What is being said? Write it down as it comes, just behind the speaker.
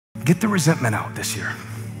Get the resentment out this year.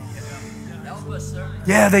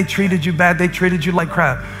 Yeah, they treated you bad. They treated you like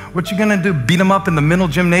crap. What you gonna do? Beat them up in the mental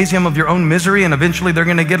gymnasium of your own misery, and eventually they're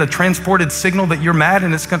gonna get a transported signal that you're mad,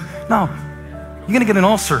 and it's gonna, no. You're gonna get an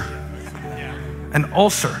ulcer, and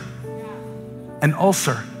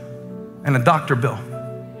a doctor bill.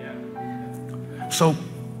 So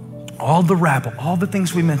all the rabble, all the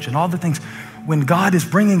things we mentioned, all the things, when God is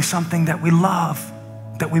bringing something that we love,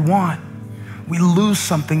 that we want, we lose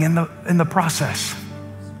something in the process.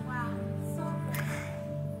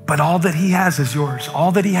 But all that he has is yours.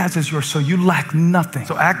 All that he has is yours, so you lack nothing.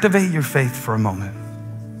 So activate your faith for a moment.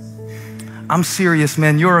 I'm serious,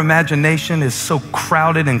 man. Your imagination is so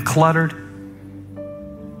crowded and cluttered.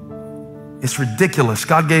 It's ridiculous.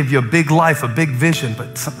 God gave you a big life, a big vision,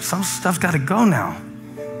 but some stuff's got to go now.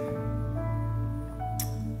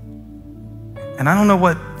 And I don't know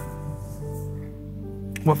what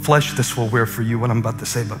flesh this will wear for you, what I'm about to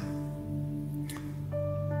say, but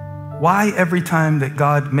why every time that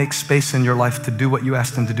God makes space in your life to do what you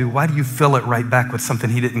asked him to do, why do you fill it right back with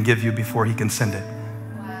something he didn't give you before he can send it?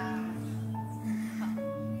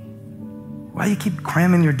 Why do you keep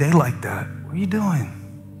cramming your day like that? What are you doing?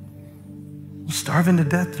 You're starving to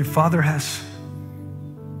death. Your father has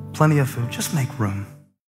plenty of food. Just make room.